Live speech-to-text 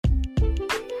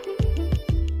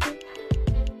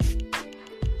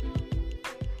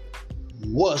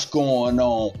What's going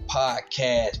on,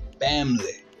 podcast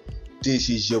family? This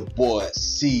is your boy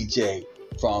CJ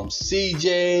from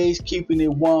CJ's Keeping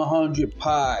It 100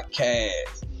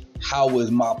 podcast. How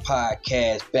is my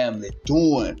podcast family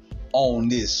doing on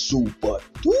this super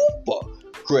duper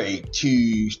great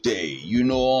Tuesday? You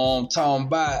know what I'm talking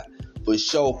about? For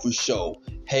sure.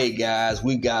 Hey guys,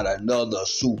 we got another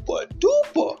super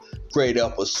duper great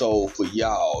episode for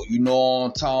y'all. You know what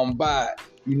I'm talking about?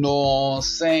 You know what I'm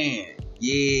saying?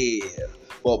 Yeah.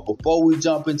 But before we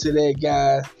jump into that,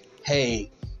 guys,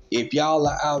 hey, if y'all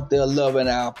are out there loving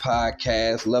our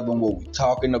podcast, loving what we're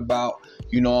talking about,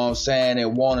 you know what I'm saying,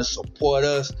 and want to support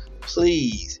us,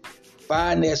 please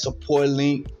find that support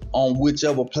link on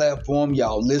whichever platform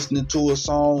y'all listening to us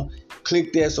on.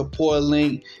 Click that support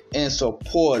link and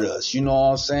support us. You know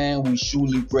what I'm saying? We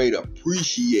truly great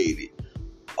appreciate it.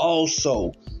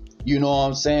 Also, you know what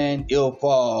I'm saying? If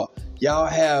y'all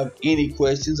have any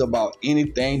questions about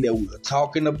anything that we are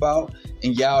talking about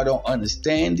and y'all don't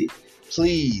understand it,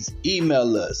 please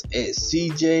email us at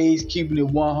CJ's Keeping It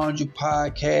 100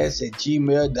 podcast at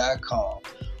gmail.com.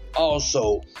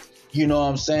 Also, you know what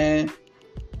I'm saying?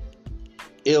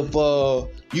 If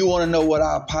you want to know what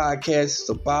our podcast is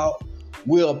about,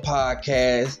 we're a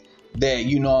podcast that,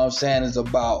 you know what I'm saying, is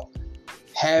about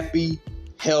happy,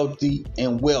 healthy,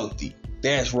 and wealthy.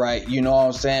 That's right. You know what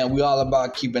I'm saying? We all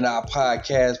about keeping our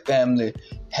podcast family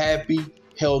happy,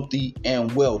 healthy,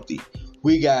 and wealthy.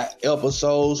 We got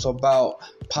episodes about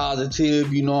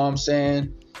positive, you know what I'm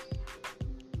saying?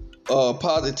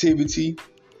 Positivity.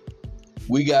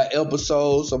 We got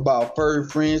episodes about furry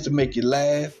friends to make you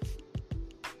laugh.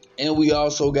 And we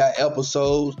also got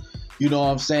episodes, you know what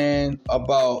I'm saying,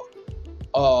 about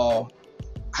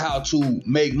how to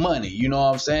make money, you know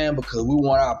what I'm saying? Because we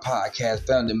want our podcast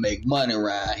family to make money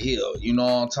around here, you know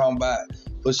what I'm talking about?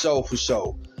 For sure.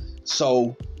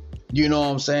 So, you know what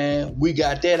I'm saying? We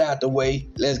got that out the way.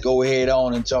 Let's go ahead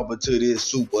on and jump into this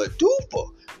super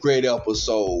duper great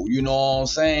episode, you know what I'm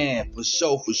saying? For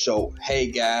sure.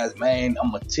 Hey guys, man,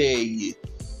 I'm going to tell you,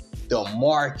 the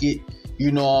market,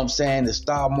 you know what I'm saying, the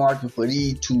stock market for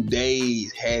these 2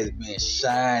 days has been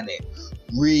shining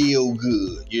real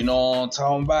good. You know what I'm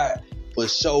talking about? For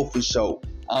sure.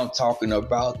 I'm talking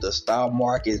about the stock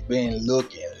market's been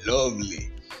looking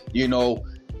lovely. You know,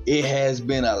 it has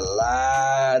been a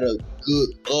lot of good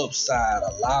upside,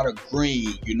 a lot of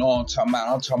green. You know what I'm talking about?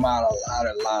 I'm talking about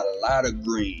a lot of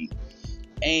green.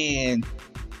 And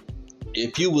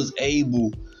if you was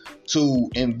able to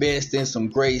invest in some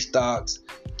great stocks,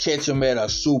 catch them at a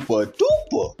super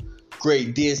duper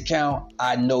great discount,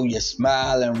 I know you're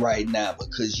smiling right now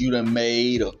because you done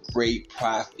made a great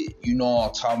profit. You know what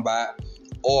I'm talking about?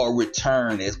 Or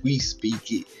return as we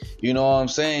speak it. You know what I'm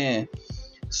saying?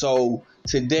 So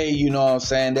today, you know what I'm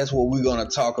saying, that's what we're going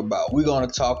to talk about. We're going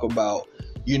to talk about,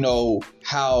 you know,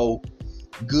 how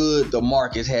good the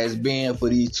market has been for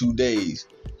these 2 days.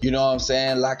 You know what I'm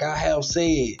saying? Like I have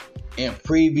said in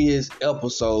previous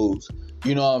episodes,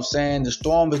 you know what I'm saying, the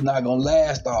storm is not going to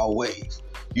last always.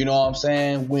 You know what I'm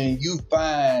saying? When you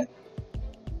find,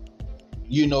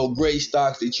 you know, great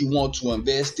stocks that you want to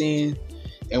invest in,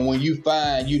 and when you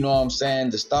find, you know what I'm saying,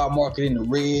 the stock market in the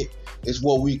red, is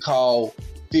what we call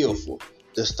fearful.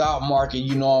 The stock market,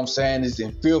 you know what I'm saying, is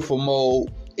in fearful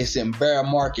mode. It's in bear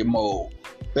market mode.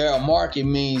 Bear market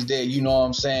means that, you know what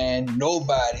I'm saying,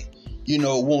 nobody, you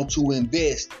know, want to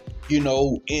invest, you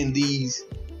know, in these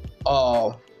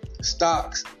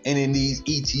stocks and in these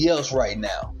ETFs right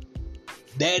now.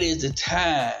 That is the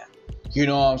time, you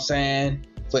know what I'm saying,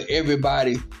 for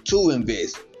everybody to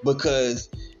invest, because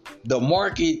the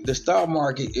market, the stock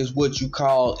market is what you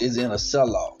call is in a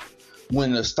sell-off.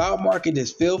 When the stock market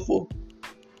is fearful,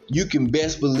 you can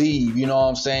best believe, you know what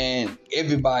I'm saying,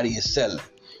 everybody is selling.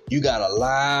 You got a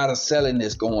lot of selling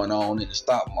that's going on in the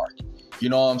stock market. You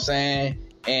know what I'm saying?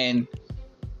 And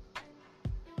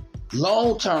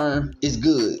long term is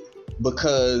good.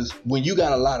 Because when you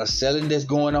got a lot of selling that's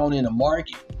going on in the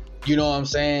market, you know what I'm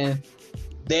saying,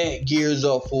 that gears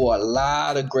up for a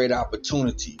lot of great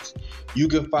opportunities. You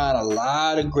can find a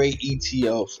lot of great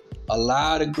ETFs, a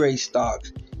lot of great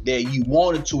stocks that you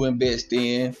wanted to invest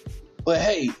in. But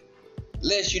hey,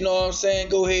 let's, you know what I'm saying,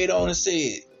 go ahead on and say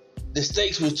it. The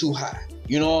stakes was too high.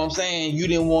 You know what I'm saying? You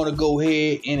didn't want to go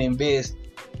ahead and invest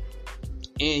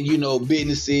in, you know,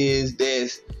 businesses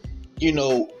that's, you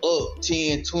know, up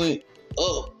 10, 20,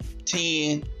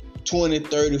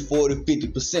 30, 40,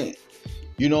 50%.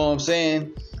 You know what I'm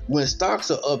saying? When stocks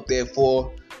are up there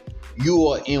for, you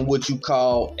are in what you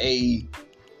call a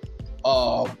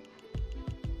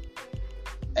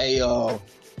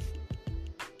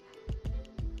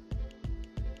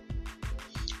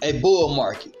A bull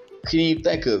market. Couldn't even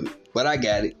think of it, but I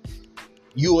got it.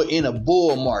 You are in a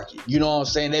bull market. You know what I'm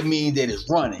saying? That means that it's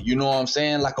running. You know what I'm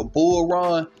saying? Like a bull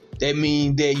run, that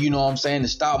means that, you know what I'm saying, the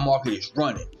stock market is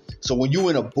running. So when you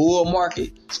in a bull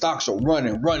market, stocks are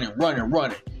running,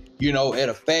 you know, at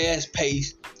a fast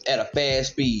pace, at a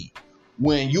fast speed.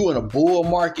 When you in a bull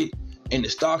market and the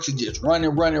stocks are just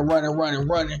running,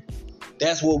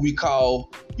 that's what we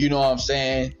call, you know what I'm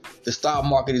saying, the stock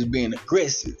market is being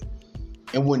aggressive.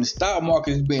 And when the stock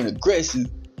market is being aggressive,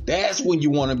 that's when you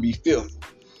want to be fearful,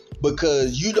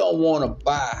 because you don't want to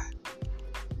buy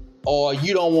or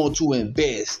you don't want to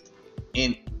invest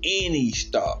in any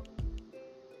stock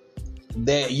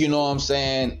that, you know what I'm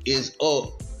saying, is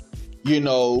up, you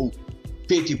know,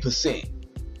 50%,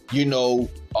 you know,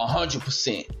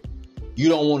 100%. You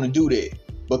don't want to do that,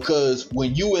 because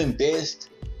when you invest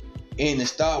in the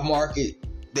stock market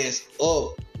that's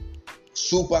up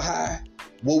super high,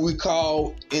 what we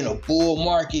call in a bull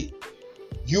market,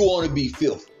 you want to be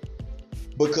fearful,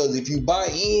 because if you buy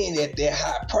in at that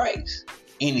high price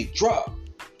and it drop,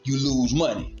 you lose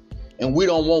money. And we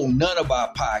don't want none of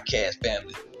our podcast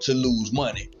family to lose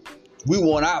money. We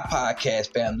want our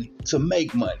podcast family to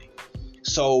make money.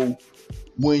 So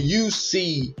when you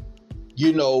see,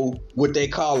 you know, what they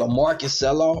call a market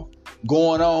sell-off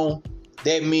going on,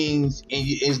 that means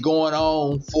it's going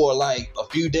on for like a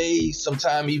few days,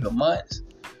 sometimes even months.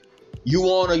 You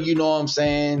want to, you know what I'm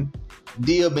saying,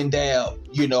 dib and dab,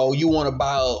 you know, you want to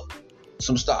buy up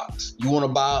some stocks. You want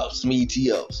to buy up some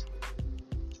ETFs.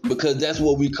 Because that's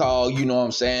what we call, you know what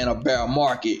I'm saying, a bear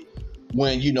market,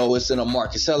 when, you know, it's in a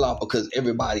market sell-off, because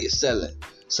everybody is selling.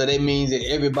 So that means that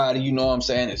everybody, you know what I'm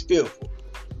saying, is fearful.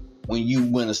 When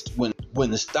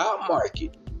the stock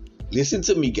market, listen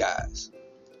to me guys,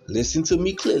 listen to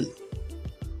me clearly.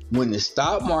 When the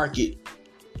stock market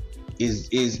is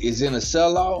in a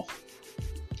sell-off,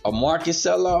 a market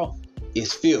sell-off,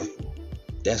 it's fearful.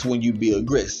 That's when you be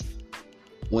aggressive.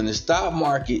 When the stock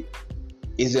market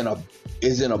is in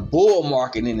a bull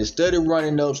market and it's steady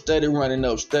running up,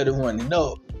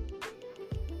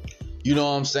 you know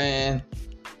what I'm saying,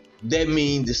 that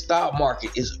means the stock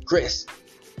market is aggressive.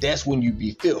 That's when you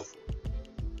be fearful.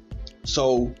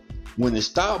 So when the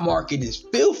stock market is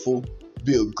fearful,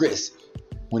 be aggressive.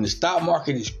 When the stock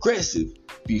market is aggressive,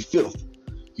 be fearful.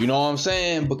 You know what I'm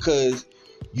saying? Because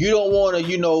you don't want to,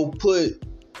 you know, put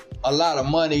a lot of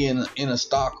money in a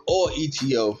stock or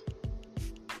ETF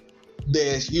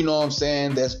that's, you know what I'm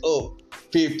saying, that's up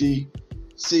 50,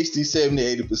 60,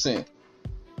 70, 80%.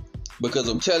 Because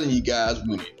I'm telling you guys,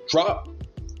 when it drop,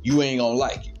 you ain't gonna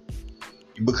like it,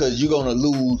 because you're gonna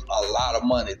lose a lot of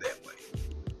money that way.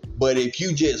 But if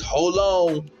you just hold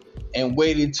on and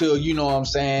wait until, you know what I'm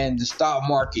saying, the stock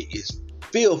market is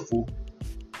fearful,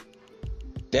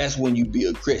 that's when you be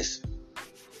aggressive.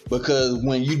 Because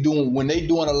when they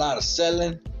doing a lot of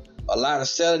selling,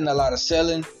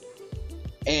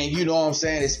 and you know what I'm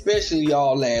saying, especially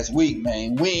y'all last week,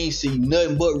 man, we ain't seen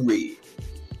nothing but red.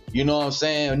 You know what I'm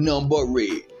saying? Nothing but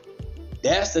red.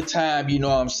 That's the time, you know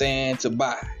what I'm saying, to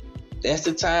buy. That's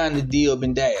the time to dib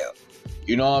and dab.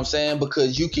 You know what I'm saying?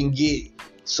 Because you can get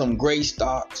some great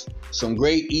stocks, some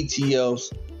great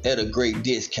ETFs at a great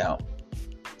discount.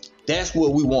 That's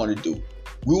what we want to do.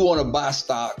 We want to buy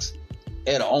stocks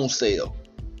at an on sale.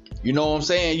 You know what I'm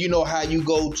saying? You know how you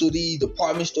go to these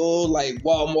department stores like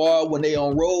Walmart when they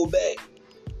on rollback?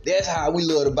 That's how we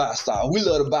love to buy stock. We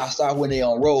love to buy stock when they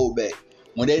on rollback.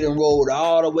 When they done rolled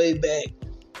all the way back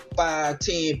 5,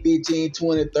 10, 15,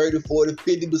 20, 30, 40,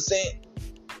 50%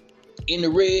 in the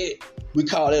red, we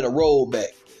call that a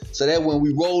rollback. So that when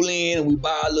we roll in and we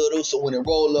buy a little, so when it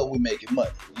roll up, we making money.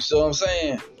 You see what I'm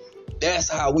saying? That's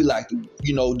how we like to,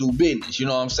 you know, do business. You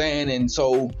know what I'm saying? And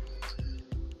so,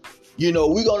 you know,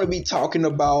 we're going to be talking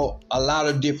about a lot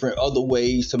of different other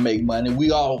ways to make money.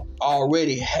 We all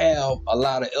already have a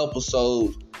lot of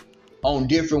episodes on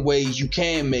different ways you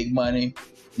can make money,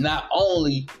 not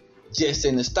only just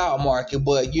in the stock market,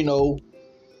 but, you know,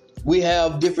 we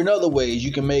have different other ways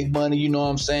you can make money, you know what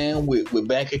I'm saying, with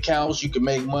bank accounts. You can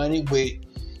make money with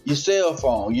your cell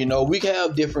phone. You know, we can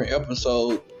have different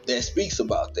episodes that speaks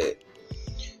about that,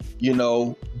 you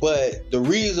know. But the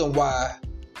reason why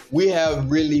we have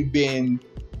really been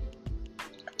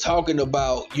talking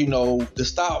about, you know, the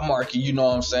stock market, you know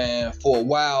what I'm saying, for a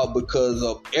while, because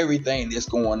of everything that's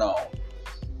going on,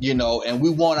 you know. And we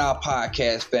want our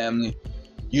podcast family,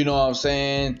 you know what I'm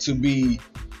saying,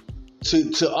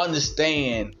 to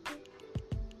understand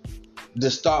the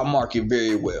stock market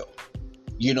very well.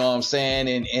 You know what I'm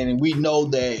saying? And we know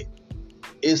that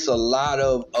it's a lot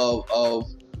of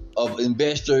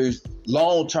investors,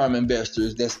 long-term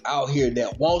investors that's out here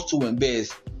that wants to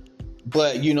invest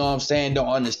but you know what I'm saying, don't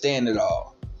understand it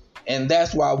all. And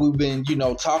that's why we've been,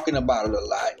 talking about it a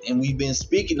lot, and we've been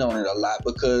speaking on it a lot,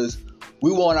 because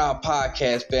we want our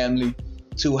podcast family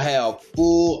to have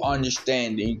full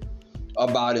understanding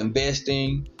about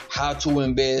investing, how to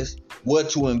invest, what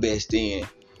to invest in.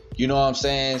 You know what I'm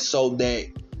saying? So that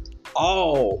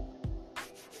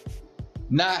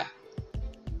not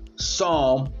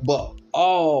some, but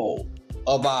all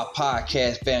of our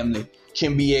podcast family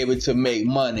can be able to make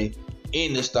money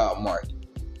in the stock market.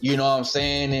 You know what I'm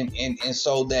saying? And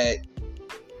so that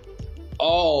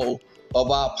all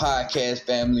of our podcast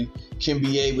family can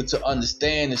be able to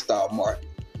understand the stock market,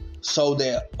 so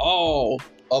that all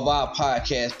of our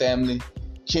podcast family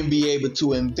can be able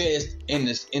to invest in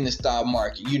the stock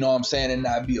market, you know what I'm saying, and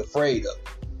not be afraid of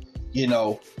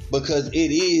it, because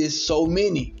it is so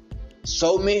many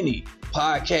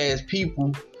podcast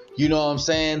people, you know what I'm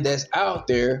saying, that's out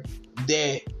there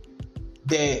that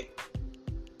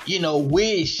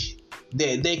wish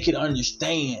that they could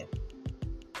understand,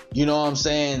 you know what I'm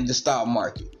saying, the stock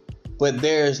market. But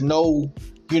there's no,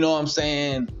 you know what I'm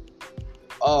saying,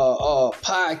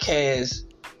 podcast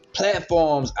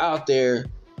platforms out there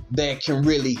that can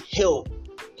really help,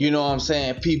 you know what I'm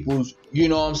saying, people's, you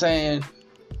know what I'm saying,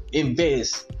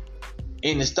 invest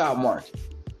in the stock market.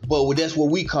 But that's where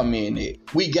we come in at.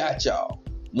 We got y'all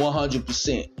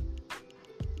 100%.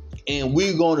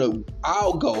 And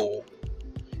our goal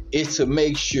is to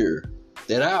make sure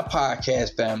that our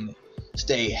podcast family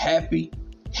stay happy,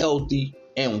 healthy,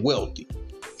 and wealthy.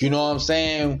 You know what I'm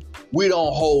saying? We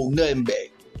don't hold nothing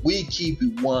back. We keep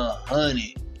it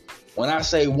 100. When I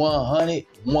say 100,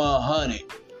 100.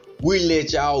 We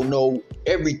let y'all know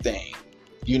everything,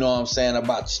 you know what I'm saying,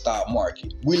 about the stock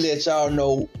market. We let y'all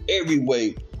know every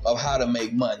way of how to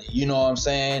make money, you know what I'm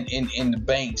saying, in the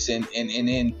banks and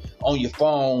in on your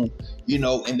phone,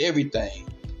 and everything.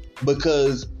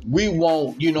 Because we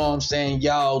want, you know what I'm saying,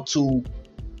 y'all to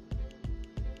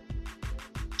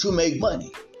make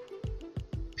money.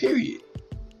 Period.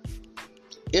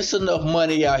 It's enough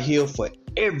money out here for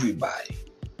everybody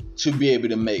to be able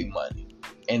to make money.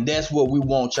 And that's what we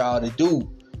want y'all to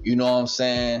do. You know what I'm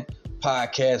saying?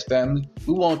 Podcast family.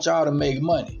 We want y'all to make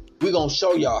money. We're going to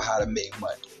show y'all how to make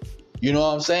money. You know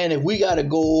what I'm saying? If we got to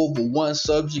go over one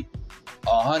subject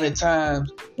 100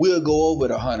 times, we'll go over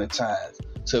it 100 times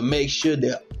to make sure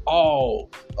that all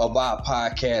of our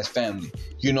podcast family,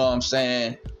 you know what I'm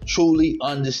saying, truly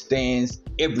understands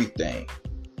everything.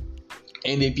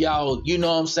 And if y'all, you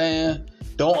know what I'm saying,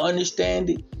 don't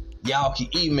understand it, y'all can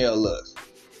email us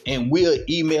and we'll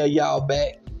email y'all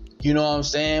back. You know what I'm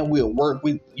saying? We'll work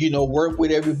with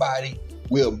everybody.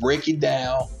 We'll break it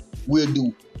down. We'll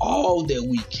do all that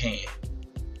we can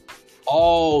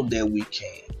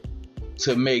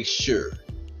to make sure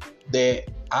that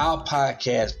our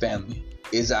podcast family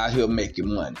is out here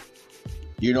making money.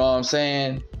 You know what I'm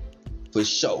saying? For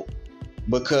sure.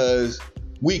 Because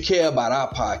we care about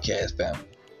our podcast family.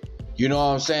 You know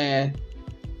what I'm saying?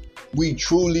 We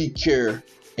truly care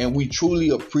and we truly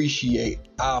appreciate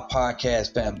our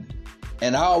podcast family.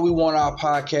 And all we want our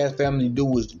podcast family to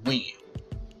do is win.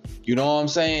 You know what I'm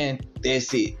saying?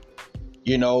 That's it.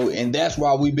 And that's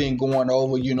why we've been going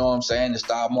over, you know what I'm saying, the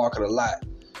stock market a lot.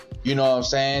 You know what I'm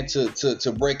saying?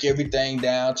 To break everything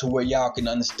down to where y'all can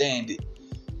understand it.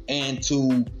 And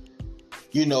to,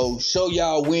 show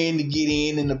y'all when to get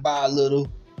in and to buy a little.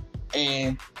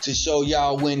 And to show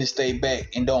y'all when to stay back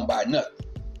and don't buy nothing.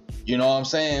 You know what I'm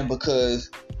saying? Because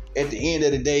at the end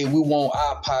of the day, we want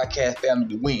our podcast family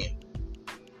to win.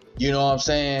 You know what I'm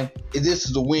saying? This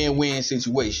is a win-win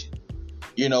situation.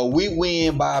 We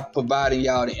win by providing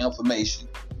y'all the information.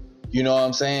 You know what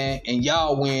I'm saying? And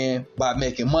y'all win by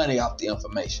making money off the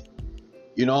information.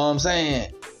 You know what I'm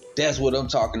saying? That's what I'm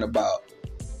talking about.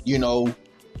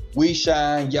 We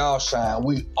shine, y'all shine.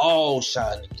 We all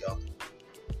shine together.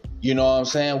 You know what I'm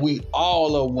saying? We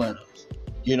all are winners.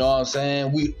 You know what I'm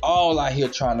saying? We all out here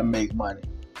trying to make money.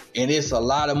 And it's a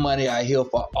lot of money out here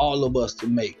for all of us to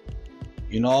make.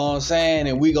 You know what I'm saying?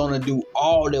 And we're going to do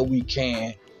all that we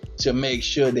can to make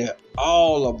sure that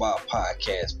all of our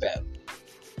podcast family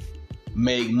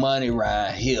make money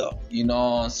right here. You know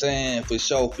what I'm saying? For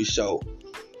sure.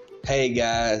 Hey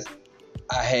guys,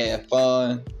 I had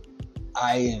fun.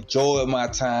 I enjoyed my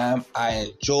time. I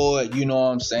enjoyed, you know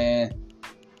what I'm saying,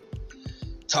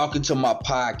 talking to my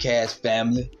podcast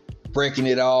family, breaking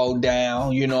it all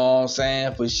down, you know what I'm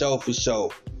saying? For sure.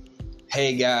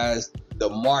 Hey guys, the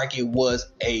market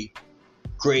was a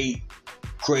great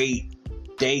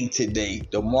day today.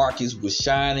 The markets was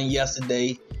shining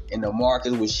yesterday and the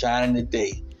market was shining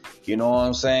today. You know what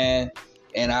I'm saying?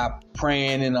 And I'm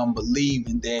praying and I'm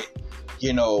believing that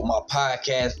my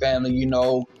podcast family,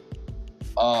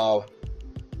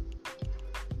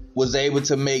 was able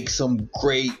to make some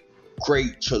great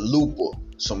chalupa,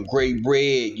 some great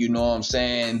bread,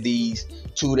 these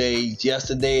 2 days,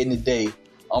 yesterday and today.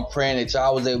 I'm praying that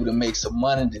y'all was able to make some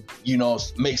money,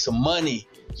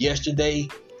 yesterday,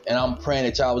 and I'm praying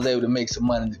that y'all was able to make some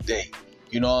money today.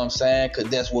 Because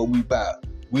that's what we about.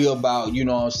 We about,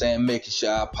 making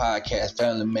sure our podcast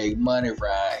family make money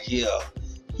right here.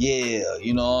 Yeah,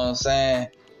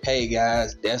 Hey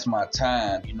guys, that's my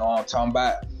time. You know what I'm talking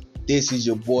about? This is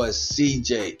your boy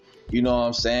CJ.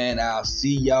 I'll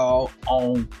see y'all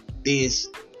on this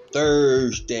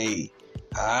Thursday.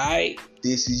 Alright?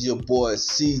 This is your boy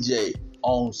CJ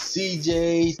on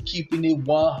CJ's Keeping It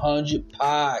 100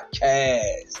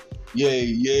 podcast.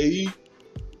 Yay.